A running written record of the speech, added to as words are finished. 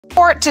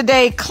Court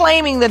today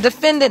claiming the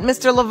defendant,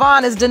 Mr.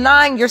 Levon, is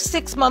denying your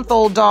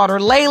 6-month-old daughter,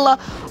 Layla,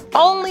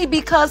 only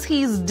because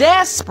he's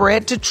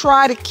desperate to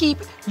try to keep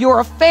your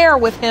affair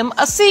with him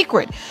a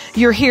secret.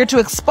 You're here to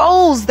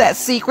expose that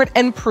secret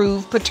and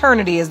prove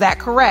paternity. Is that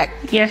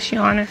correct? Yes,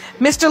 Your Honor.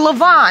 Mr.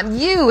 Levon,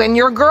 you and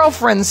your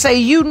girlfriend say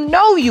you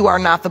know you are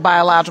not the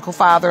biological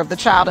father of the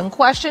child in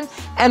question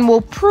and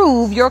will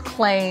prove your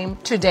claim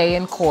today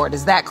in court.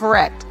 Is that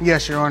correct?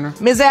 Yes, Your Honor.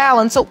 Ms.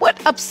 Allen, so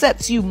what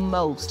upsets you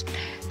most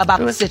about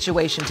the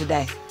situation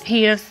today?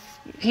 He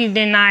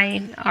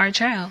denying our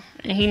child,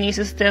 and he needs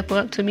to step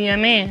up to be a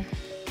man.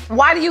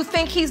 Why do you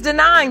think he's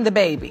denying the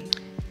baby?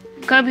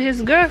 Because of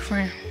his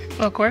girlfriend,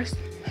 of course.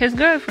 His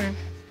girlfriend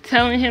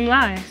telling him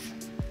lies.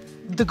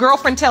 The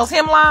girlfriend tells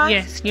him lies?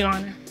 Yes, Your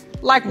Honor.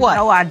 Like what?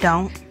 No, I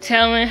don't.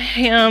 Telling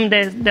him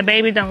that the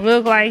baby don't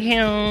look like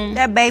him.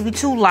 That baby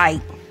too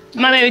light.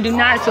 My baby do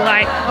not look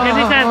like. Just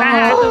because I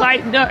have to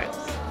like dark.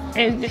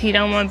 And he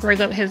don't want to break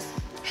up his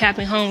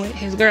happy home with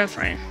his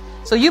girlfriend.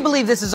 So you believe this is